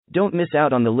Don't miss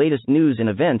out on the latest news and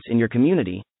events in your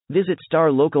community. Visit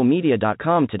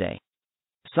starlocalmedia.com today.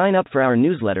 Sign up for our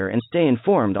newsletter and stay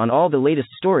informed on all the latest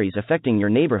stories affecting your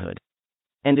neighborhood.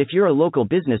 And if you're a local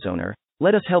business owner,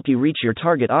 let us help you reach your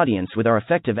target audience with our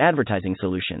effective advertising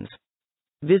solutions.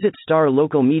 Visit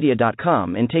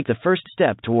starlocalmedia.com and take the first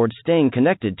step towards staying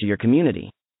connected to your community.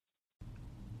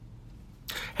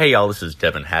 Hey y'all, this is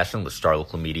Devin Hassan with Star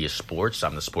Local Media Sports.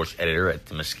 I'm the sports editor at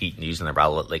the Mesquite News and the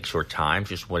Rowlett Lakeshore Times.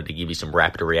 Just wanted to give you some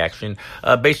rapid reaction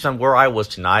based on where I was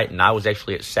tonight. And I was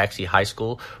actually at Sachse High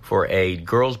School for a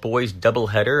girls-boys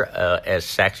doubleheader as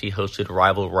Sachse hosted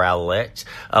rival Rowlett.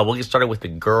 We'll get started with the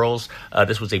girls.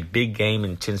 This was a big game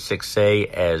in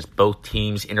 10-6A as both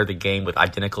teams entered the game with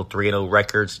identical 3-0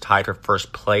 records, tied for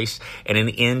first place. And in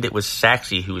the end, it was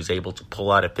Sachse who was able to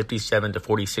pull out a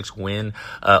 57-46 win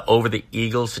over the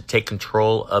Eagles to take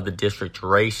control of the district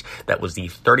race. That was the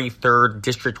 33rd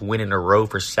district win in a row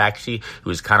for Sachse, who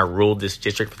has kind of ruled this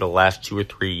district for the last 2 or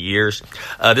 3 years.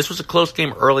 This was a close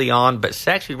game early on, but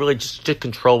Sachse really just took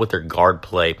control with their guard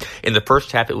play. In the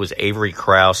first half, it was Avery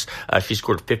Krause. She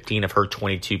scored 15 of her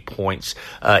 22 points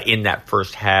in that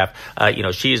first half.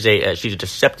 She's a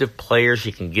deceptive player.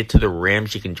 She can get to the rim.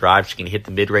 She can drive. She can hit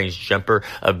the mid-range jumper.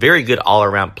 A very good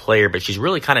all-around player, but she's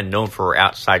really kind of known for her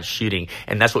outside shooting,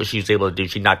 and that's what she was able to do.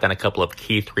 She knocked down a couple of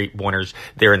key three-pointers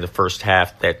there in the first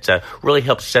half that really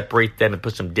helped separate them and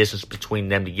put some distance between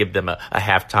them to give them a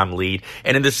halftime lead.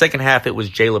 And in the second half, it was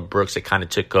Jayla Brooks that kind of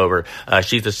took over.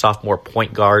 She's the sophomore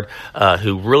point guard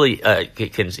who really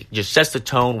can just sets the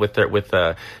tone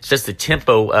sets the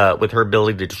tempo with her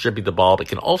ability to distribute the ball, but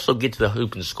can also get to the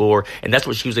hoop and score. And that's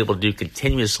what she was able to do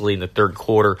continuously in the third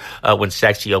quarter when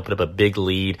Sachse opened up a big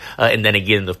lead, and then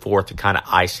again in the fourth to kind of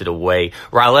ice it away.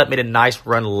 Rowlett made a nice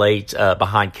run late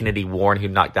behind Kennedy Warren, who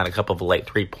knocked down a couple of late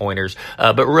three-pointers.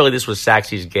 But really, this was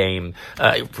Sachse's game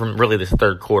from really the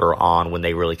third quarter on when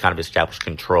they really kind of established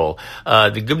control.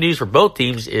 The good news for both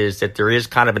teams is that there is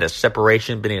kind of a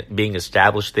separation being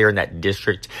established there in that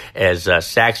district as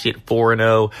Sachse at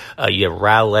 4-0. You have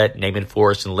Rowlett, Naaman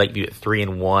Forest, and Lakeview at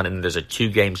 3-1, and there's a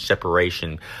 2-game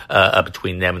separation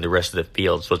between them and the rest of the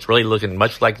field. So it's really looking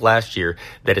much like last year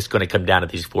that it's going to come down to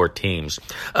these 4 teams.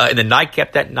 And the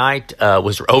nightcap that night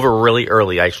was over really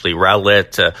early, actually.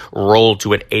 Rowlett rolled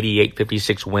to an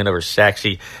 88-56 win over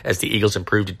Sachse as the Eagles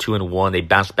improved to 2-1. They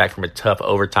bounced back from a tough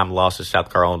overtime loss to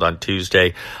South Carolina on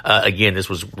Tuesday. Again, this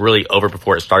was really over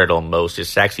before it started almost, as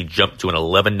Sachse jumped to an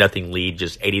 11-0 lead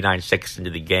just 89 seconds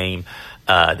into the game.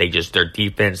 Their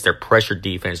defense, their pressure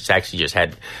defense, Sachse just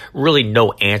had really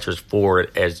no answers for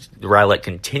it as Rowlett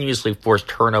continuously forced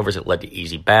turnovers that led to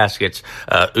easy baskets.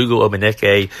 Ugo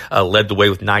Omeneke led the way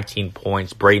with 19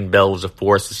 points. Braden Bell was a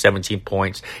force with 17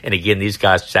 points. And again, these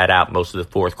guys sat out most of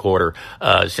the fourth quarter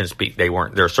since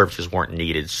their services weren't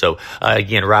needed. So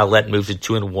again, Rowlett moves to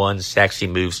 2-1. Sachse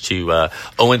moves to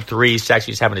 0-3. Sachse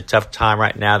is having a tough time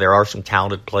right now. There are some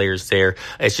talented players there.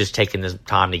 It's just taking this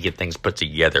time to get things put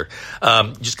together.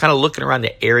 Just kind of looking around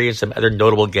the area, some other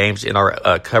notable games in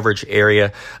our coverage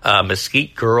area.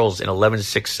 Mesquite girls in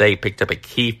 11-6A picked up a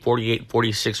key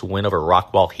 48-46 win over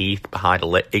Rockwall Heath behind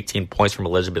 18 points from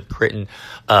Elizabeth Critton.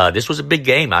 This was a big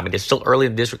game. I mean, it's still early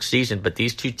in the district season, but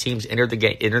these two teams entered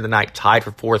the night tied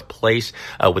for fourth place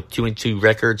with 2-2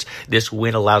 records. This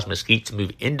win allows Mesquite to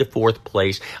move into fourth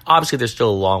place. Obviously, there's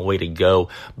still a long way to go,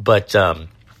 but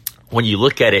when you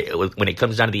look at it, when it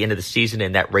comes down to the end of the season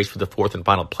and that race for the fourth and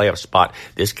final playoff spot,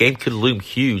 this game could loom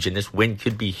huge, and this win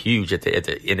could be huge at the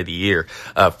end of the year.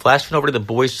 Flashing over to the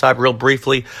boys' side real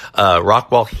briefly,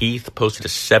 Rockwall Heath posted a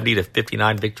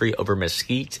 70-59 victory over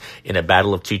Mesquite in a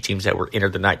battle of two teams that were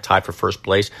entered the night tied for first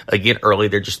place. Again, early,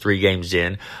 they're just 3 games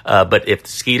in. But if the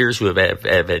Skeeters, who have had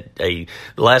the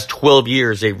last 12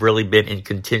 years, they've really been in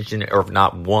contention or if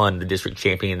not won the district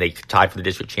champion, they tied for the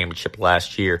district championship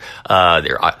last year.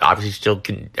 They're obviously still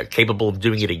capable of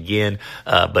doing it again,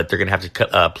 but they're going to have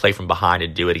to play from behind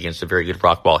and do it against a very good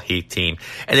Rockwall Heath team.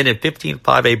 And then in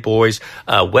 15-5A boys,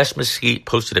 West Mesquite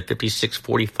posted a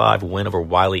 56-45 win over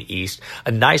Wiley East.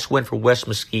 A nice win for West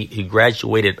Mesquite, who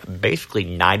graduated basically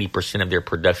 90% of their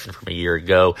production from a year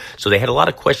ago. So they had a lot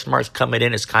of question marks coming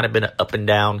in. It's kind of been an up and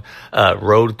down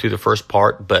road through the first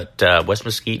part, but West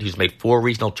Mesquite, who's made 4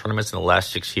 regional tournaments in the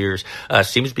last 6 years,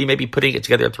 seems to be maybe putting it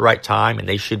together at the right time, and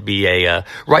they should be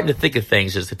right in the thick of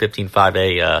things as the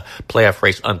 15-5A playoff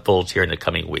race unfolds here in the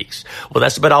coming weeks. Well,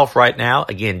 that's about all for right now.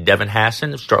 Again, Devin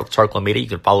Hassan, Star Local Media. You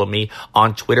can follow me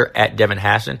on Twitter at Devin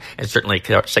Hassan, and certainly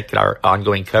check our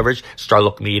ongoing coverage,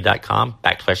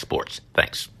 starlocalmedia.com/sports.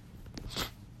 Thanks.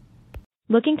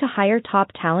 Looking to hire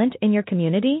top talent in your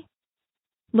community?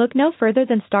 Look no further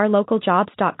than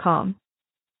starlocaljobs.com.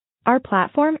 Our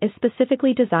platform is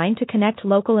specifically designed to connect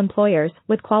local employers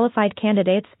with qualified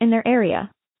candidates in their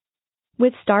area.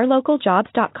 With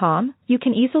starlocaljobs.com, you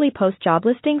can easily post job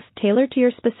listings tailored to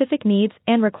your specific needs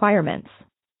and requirements.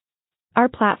 Our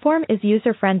platform is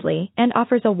user-friendly and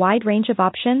offers a wide range of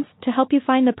options to help you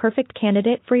find the perfect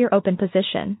candidate for your open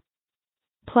position.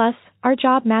 Plus, our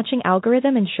job matching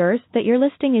algorithm ensures that your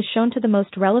listing is shown to the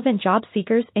most relevant job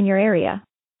seekers in your area.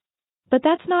 But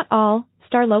that's not all.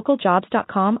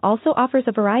 StarLocalJobs.com also offers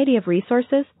a variety of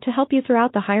resources to help you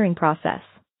throughout the hiring process.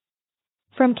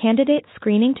 From candidate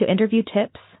screening to interview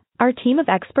tips, our team of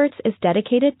experts is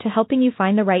dedicated to helping you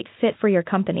find the right fit for your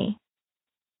company.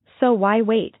 So why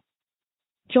wait?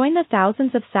 Join the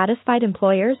thousands of satisfied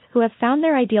employers who have found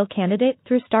their ideal candidate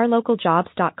through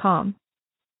StarLocalJobs.com.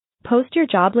 Post your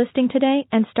job listing today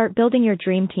and start building your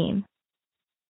dream team.